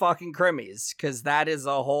through fucking Crimmies, because that is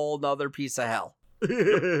a whole nother piece of hell.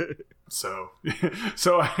 So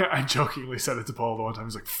I jokingly said it to Paul the one time.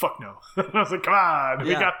 He's like, fuck no. I was like, come on,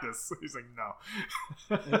 we got this. He's like, no.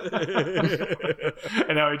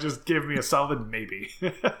 And now he just gave me a solid maybe.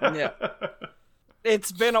 Yeah.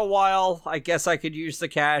 It's been a while. I guess I could use the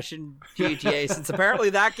cash in GTA since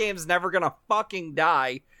apparently that game's never gonna fucking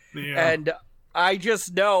die. Yeah. And I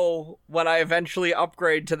just know when I eventually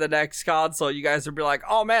upgrade to the next console, you guys will be like,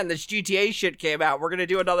 oh man, this GTA shit came out. We're going to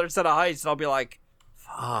do another set of heists. And I'll be like,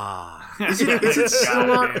 fuck. Is it still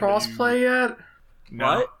not crossplay yet?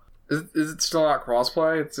 No. What? Is it still not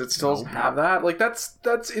crossplay? It still doesn't have that? Like,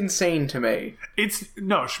 that's insane to me.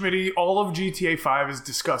 No, Schmitty, all of GTA 5 is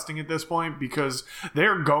disgusting at this point because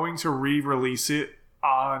they're going to re-release it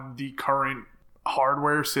on the current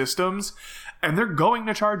hardware systems, and they're going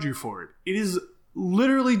to charge you for it. It is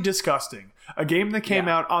literally disgusting. A game that came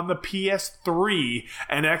out on the PS3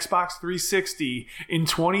 and Xbox 360 in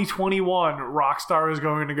 2021, Rockstar is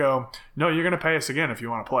going to go, no, you're going to pay us again if you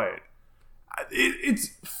want to play it. It's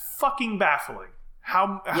fucking baffling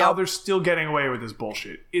how they're still getting away with this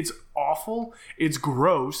bullshit. It's awful. It's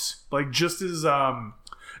gross. Like, just as a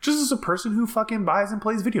person who fucking buys and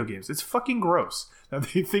plays video games, it's fucking gross that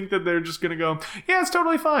they think that they're just gonna go, yeah, it's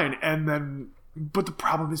totally fine, and then. But the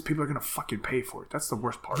problem is people are gonna fucking pay for it. That's the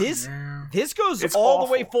worst part. This goes all the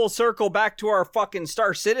way full circle back to our fucking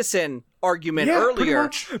Star Citizen argument earlier.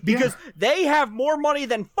 Because they have more money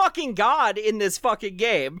than fucking God in this fucking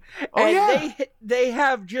game. They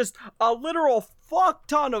have just a literal fuck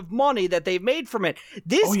ton of money that they've made from it.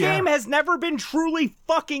 This game has never been truly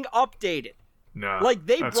fucking updated. No. Like,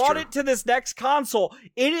 they brought it to this next console.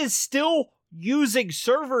 It is still using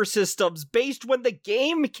server systems based when the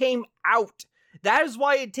game came out. That is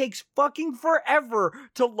why it takes fucking forever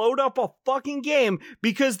to load up a fucking game,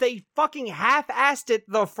 because they fucking half-assed it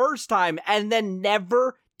the first time and then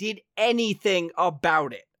never did anything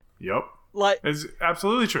about it. Yep. Like, it's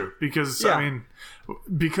absolutely true, because I mean,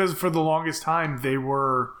 because for the longest time they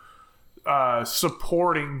were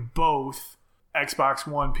supporting both Xbox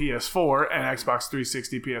One PS4 and Xbox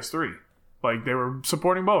 360 PS3. Like, they were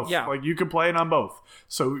supporting both. Yeah. Like, you could play it on both.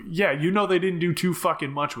 So, yeah, they didn't do too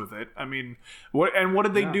fucking much with it. I mean, what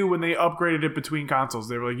did they do when they upgraded it between consoles?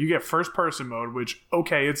 They were like, you get first-person mode, which,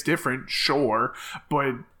 okay, it's different, sure,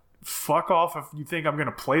 but fuck off if you think I'm going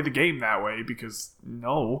to play the game that way, because,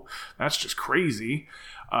 no, that's just crazy.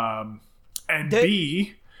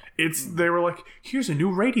 B, they were like, here's a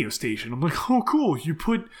new radio station. I'm like, oh, cool, you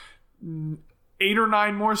put 8 or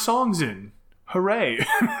 9 more songs in. Hooray.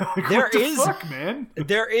 Like, what the fuck, man?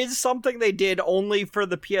 There is something they did only for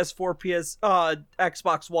the PS4,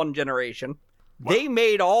 Xbox One generation. What? They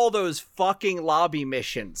made all those fucking lobby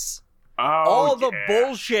missions. All the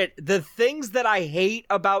bullshit, the things that I hate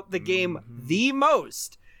about the game the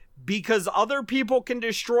most, because other people can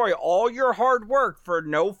destroy all your hard work for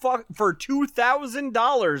for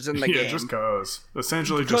 $2,000 in the game. Yeah, just cause.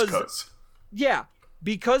 Essentially just cause. Yeah,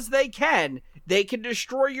 because they can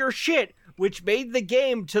destroy your shit, which made the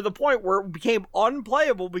game to the point where it became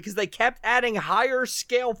unplayable because they kept adding higher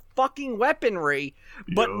scale fucking weaponry,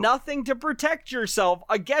 but nothing to protect yourself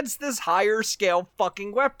against this higher scale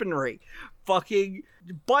fucking weaponry. Fucking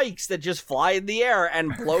bikes that just fly in the air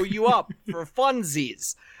and blow you up for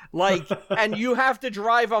funsies. Like, and you have to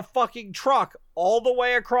drive a fucking truck all the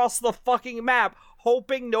way across the fucking map,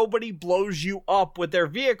 hoping nobody blows you up with their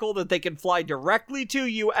vehicle that they can fly directly to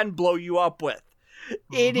you and blow you up with.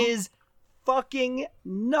 It is fucking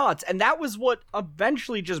nuts. And that was what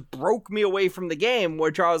eventually just broke me away from the game,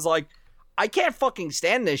 which I was like, I can't fucking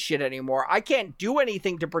stand this shit anymore. I can't do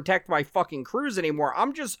anything to protect my fucking crews anymore.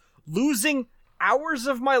 I'm just losing hours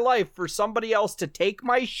of my life for somebody else to take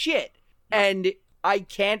my shit. And I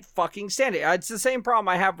can't fucking stand it. It's the same problem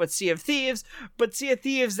I have with Sea of Thieves, but Sea of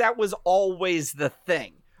Thieves, that was always the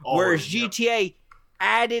thing. Whereas GTA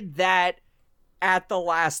added that at the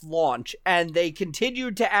last launch, and they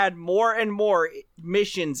continued to add more and more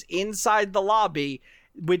missions inside the lobby,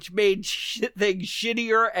 which made things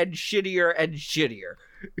shittier and shittier and shittier.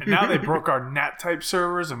 And now they broke our NAT type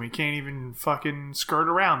servers, and we can't even fucking skirt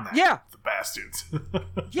around that. Yeah. The bastards.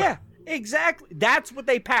 Yeah, exactly. That's what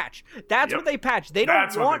they patch. That's what they patch. They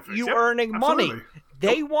don't want you earning money.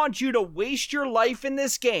 They want you to waste your life in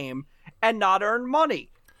this game and not earn money.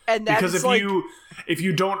 And that's because if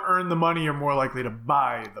you don't earn the money, you're more likely to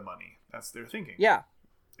buy the money. That's their thinking. Yeah.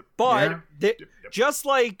 But just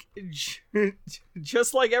like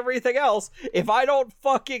everything else, if I don't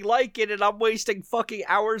fucking like it and I'm wasting fucking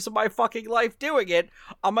hours of my fucking life doing it,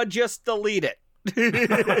 I'ma just delete it.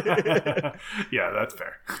 Yeah, that's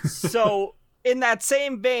fair. So, in that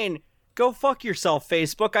same vein, go fuck yourself,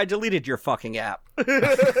 Facebook. I deleted your fucking app.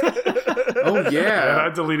 Oh yeah, I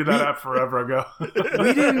deleted that app forever ago.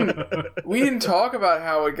 we didn't talk about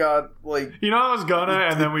how it got like. I was gonna,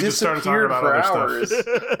 and then we just started talking about other hours.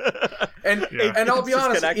 Stuff. And I'll be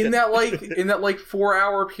honest, in that 4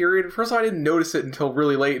 hour period, at first I didn't notice it until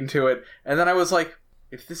really late into it, and then I was like,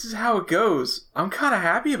 if this is how it goes, I'm kind of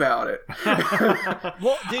happy about it.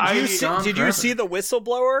 Well, did you see the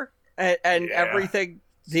whistleblower and everything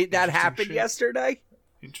that happened yesterday?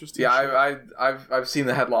 Interesting. Yeah, I've seen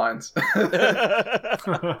the headlines.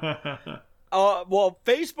 Well,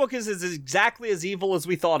 Facebook is exactly as evil as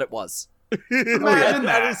we thought it was. Imagine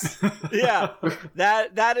that.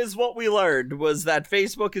 That is what we learned, was that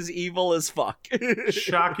Facebook is evil as fuck.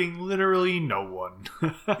 Shocking literally no one.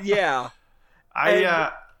 Yeah.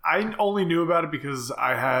 I only knew about it because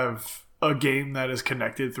I have a game that is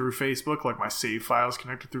connected through Facebook, like my save files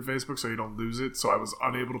connected through Facebook, so you don't lose it. So I was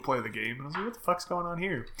unable to play the game, and I was like, "What the fuck's going on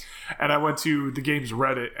here?" And I went to the game's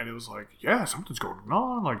Reddit, and it was like, "Yeah, something's going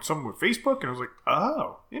on, like something with Facebook." And I was like,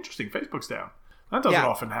 "Oh, interesting. Facebook's down. That doesn't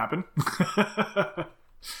often happen."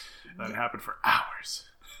 That happened for hours.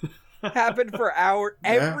 Happened for hours.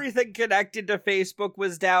 Yeah. Everything connected to Facebook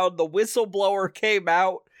was down. The whistleblower came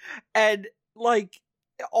out, and like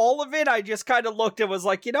all of it, I just kind of looked and was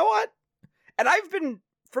like, you know what? And I've been,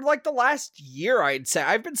 for like the last year, I'd say,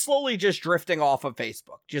 I've been slowly just drifting off of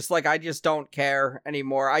Facebook. Just like, I just don't care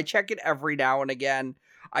anymore. I check it every now and again.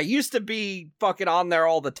 I used to be fucking on there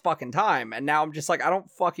all the fucking time, and now I'm just like, I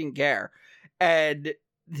don't fucking care. And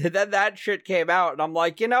then that shit came out, and I'm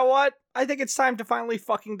like, you know what? I think it's time to finally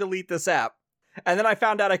fucking delete this app. And then I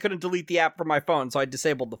found out I couldn't delete the app from my phone, so I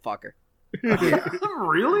disabled the fucker.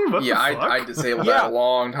 Really? What the fuck? I disabled that a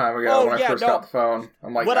long time ago when I first got the phone.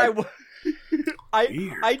 I'm like,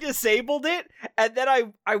 I disabled it, and then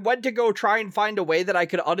I went to go try and find a way that I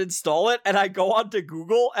could uninstall it, and I go onto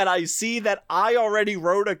Google, and I see that I already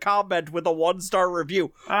wrote a comment with a 1-star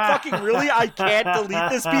review. Fucking really? I can't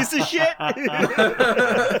delete this piece of shit?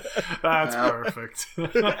 That's perfect.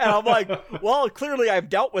 And I'm like, well, clearly I've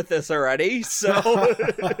dealt with this already, so...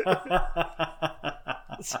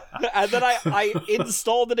 And then I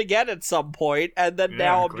installed it again at some point, and then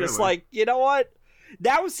now I'm just like, you know what?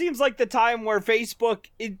 Now seems like the time where Facebook,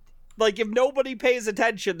 like, if nobody pays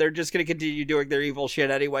attention, they're just going to continue doing their evil shit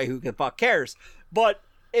anyway. Who the fuck cares? But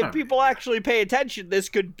if people actually pay attention, this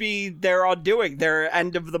could be their undoing, their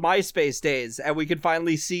end of the MySpace days, and we could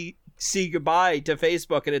finally see goodbye to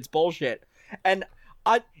Facebook and its bullshit. And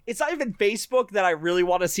it's not even Facebook that I really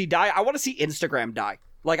want to see die. I want to see Instagram die.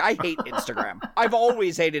 Like, I hate Instagram. I've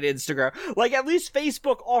always hated Instagram. Like, at least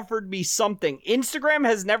Facebook offered me something. Instagram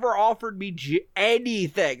has never offered me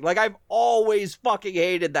anything. Like, I've always fucking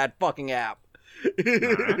hated that fucking app.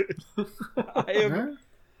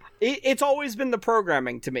 It's always been the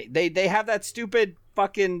programming to me. They have that stupid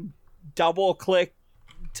fucking double click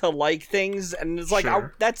to like things, and it's like,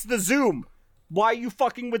 that's the Zoom. Why are you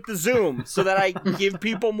fucking with the Zoom? So that I give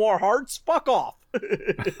people more hearts? Fuck off.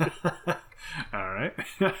 All right.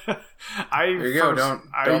 I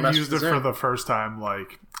used it for the first time,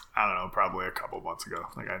 like, I don't know, probably a couple months ago.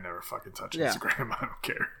 Like, I never fucking touch Instagram. I don't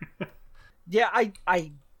care. Yeah,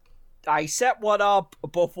 I set one up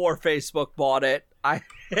before Facebook bought it.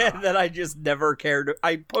 And then I just never cared.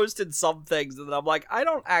 I posted some things, and then I'm like, I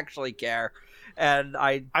don't actually care. And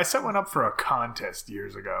I set one up for a contest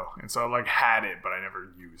years ago, and so I like had it, but I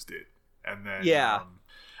never used it. And then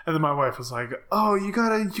and then my wife was like, "Oh, you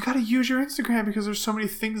gotta use your Instagram because there's so many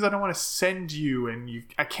things I don't want to send you, and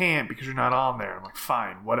I can't because you're not on there." I'm like,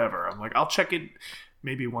 "Fine, whatever." I'm like, "I'll check it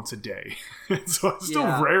maybe once a day." So I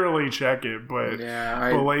still rarely check it, but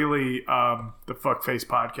lately, the Fuckface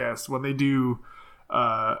podcast, when they do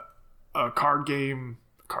a card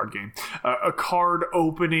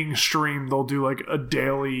opening stream, they'll do like a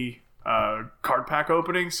daily card pack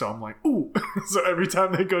opening. So I'm like, ooh. So every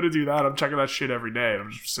time they go to do that, I'm checking that shit every day, and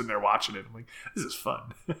I'm just sitting there watching it. I'm like, this is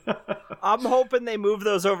fun. I'm hoping they move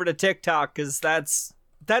those over to TikTok, because that's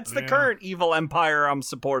the current evil empire I'm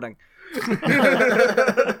supporting.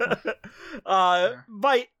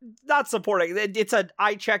 But not supporting.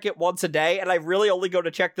 I check it once a day, and I really only go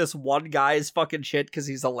to check this one guy's fucking shit because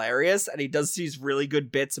he's hilarious, and he does these really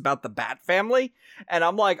good bits about the Bat family, and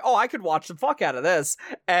I'm like, oh, I could watch the fuck out of this.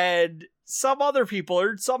 And some other people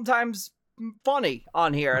are sometimes funny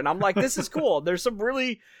on here, and I'm like, this is cool. There's some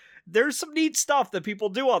neat stuff that people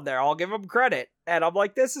do on there. I'll give them credit, and I'm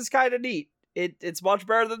like, this is kind of neat. It's much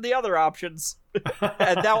better than the other options.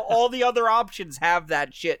 And now all the other options have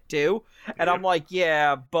that shit too. And I'm like,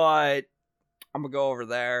 yeah, but I'm gonna go over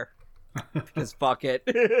there because fuck it.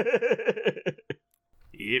 Yep.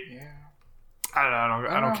 Yeah.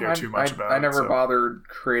 I don't care too much about it. I never bothered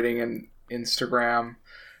creating an Instagram.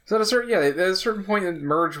 So at a certain point it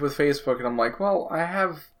merged with Facebook, and I'm like, well, I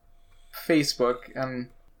have Facebook, and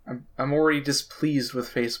I'm already displeased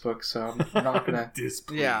with Facebook, so I'm not gonna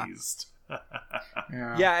displeased.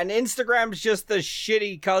 Yeah, and Instagram's just the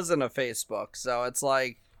shitty cousin of Facebook, so it's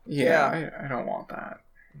like, I don't want that.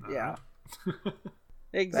 No. Yeah.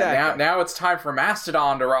 Exactly. Now it's time for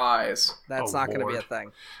Mastodon to rise. That's not going to be a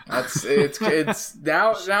thing. It's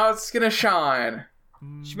now it's going to shine.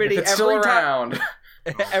 Schmitty, it's still around.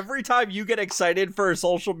 Every time you get excited for a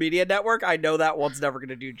social media network, I know that one's never going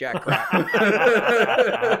to do jack crap.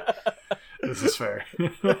 This is fair.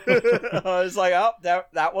 I was like, oh,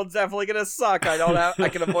 that one's definitely gonna suck. I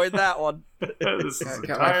can avoid that one. This is I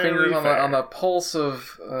got my fingers on the pulse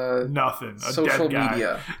of nothing. A social dead guy.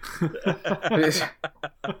 media.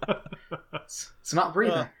 It's not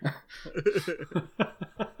breathing.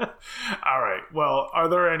 All right. Well, are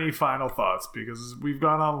there any final thoughts? Because we've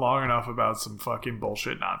gone on long enough about some fucking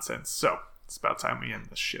bullshit nonsense. So it's about time we end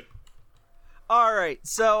this shit. All right.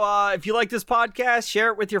 So if you like this podcast, share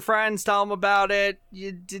it with your friends. Tell them about it.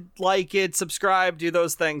 You did like it. Subscribe. Do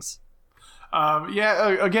those things.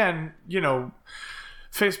 Again,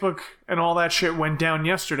 Facebook and all that shit went down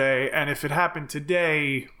yesterday, and if it happened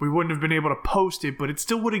today, we wouldn't have been able to post it, but it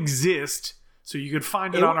still would exist. So you could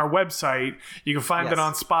find it on our website. You can find it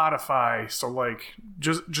on Spotify. So like,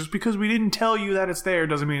 just because we didn't tell you that it's there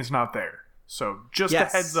doesn't mean it's not there. So just a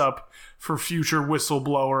heads up for future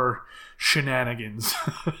whistleblower shenanigans.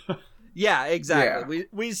 Yeah, exactly.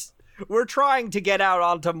 Yeah. We're trying to get out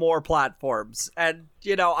onto more platforms, and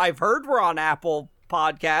I've heard we're on Apple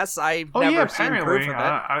Podcasts. I've never seen proof of it.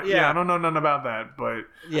 I don't know nothing about that, but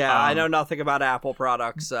I know nothing about Apple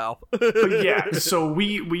products. So, but yeah, so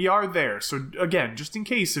we are there. So again, just in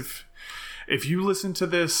case if you listen to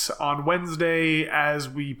this on Wednesday as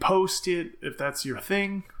we post it, if that's your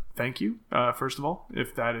thing, thank you. First of all,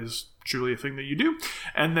 if that is truly a thing that you do,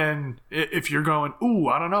 and then if you're going, ooh,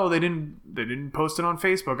 I don't know, they didn't post it on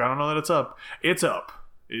Facebook, I don't know that it's up. It's up.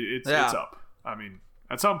 It's up. I mean,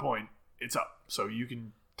 at some point, it's up. So you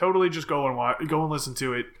can totally just go and listen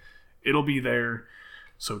to it. It'll be there.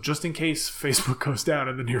 So just in case Facebook goes down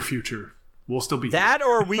in the near future, we'll still be that,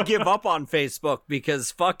 or we give up on Facebook because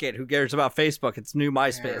fuck it, who cares about Facebook? It's new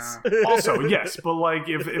MySpace. Yeah. Also, yes, but like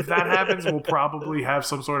if that happens, we'll probably have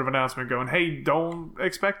some sort of announcement going, hey, don't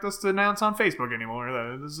expect us to announce on Facebook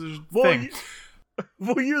anymore. This is a thing.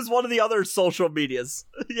 We'll use one of the other social medias.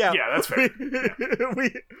 Yeah, that's fair.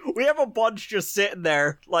 We have a bunch just sitting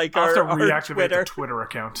there, like I'll our reactivate Twitter. the Twitter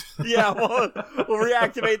account. Yeah, we'll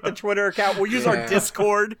reactivate the Twitter account. We'll use our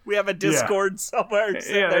Discord. We have a Discord somewhere.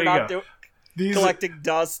 Yeah, there not you go. Collecting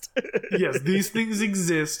dust. Yes, these things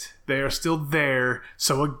exist. They are still there.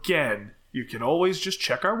 So again, you can always just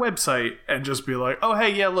check our website and just be like, oh,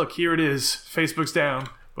 hey, yeah, look, here it is. Facebook's down,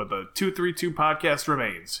 but the 232 podcast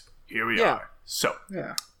remains. Here we are. So,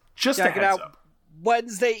 just check a heads up.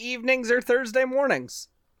 Wednesday evenings or Thursday mornings.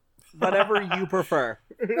 Whatever you prefer.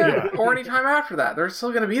 Or anytime after that. They're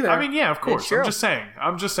still going to be there. I mean, yeah, of course. Sure.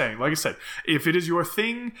 I'm just saying. Like I said, if it is your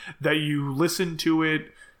thing that you listen to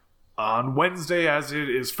it on Wednesday as it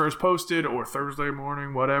is first posted, or Thursday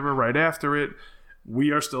morning, whatever, right after it,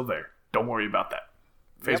 we are still there. Don't worry about that.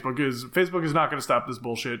 Facebook is not going to stop this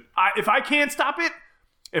bullshit. If I can't stop it,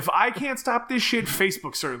 if I can't stop this shit,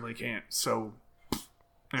 Facebook certainly can't. So,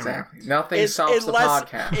 anyway. Exactly. Nothing stops the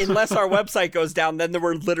podcast. Unless our website goes down, then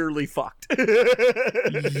we're literally fucked.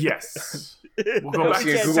 Yes. We'll go back to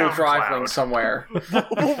Google SoundCloud. Drive link somewhere.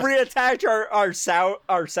 We'll reattach our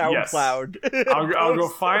SoundCloud. Yes. I'll go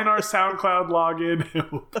find our SoundCloud login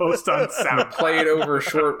and we'll post on SoundCloud. Play it over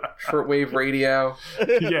shortwave radio.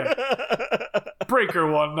 Yeah. Breaker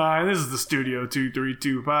 19. This is the Studio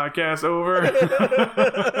 232 podcast. Over.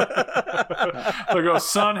 Look, oh,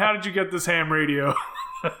 son, how did you get this ham radio?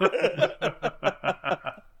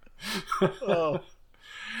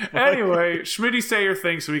 Anyway, Schmitty, say your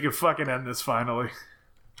thing so we can fucking end this finally.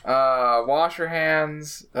 Wash your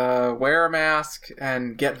hands, wear a mask,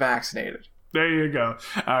 and get vaccinated. There you go.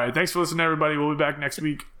 All right, thanks for listening, everybody. We'll be back next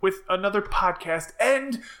week with another podcast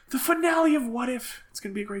and the finale of What If. It's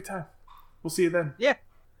going to be a great time. We'll see you then. Yeah.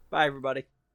 Bye, everybody.